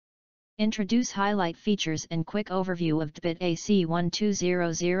Introduce highlight features and quick overview of Dbit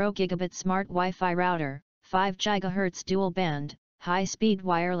AC1200 Gigabit Smart Wi-Fi Router, 5 GHz Dual Band, High-Speed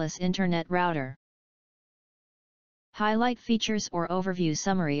Wireless Internet Router. Highlight features or overview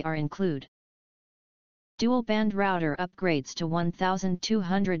summary are include: Dual Band Router upgrades to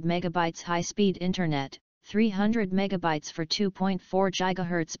 1200 MB high-speed Internet, 300 MB for 2.4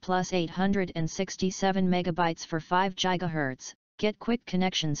 GHz plus 867 MB for 5 GHz. Get quick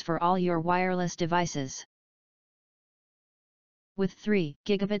connections for all your wireless devices. With 3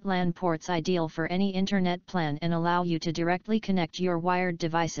 gigabit LAN ports, ideal for any internet plan and allow you to directly connect your wired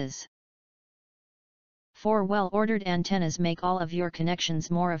devices. 4 well-ordered antennas make all of your connections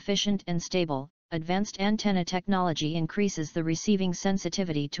more efficient and stable. Advanced antenna technology increases the receiving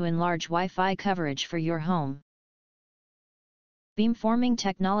sensitivity to enlarge Wi-Fi coverage for your home. Beamforming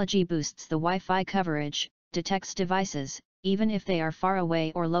technology boosts the Wi-Fi coverage, detects devices, even if they are far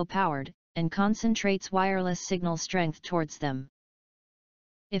away or low-powered, and concentrates wireless signal strength towards them.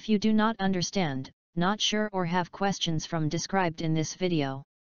 If you do not understand, not sure or have questions from described in this video,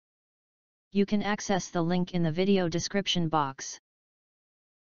 you can access the link in the video description box.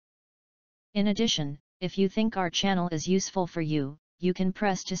 In addition, if you think our channel is useful for you, you can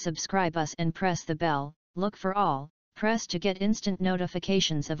press to subscribe us and press the bell, look for all, press to get instant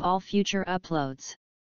notifications of all future uploads.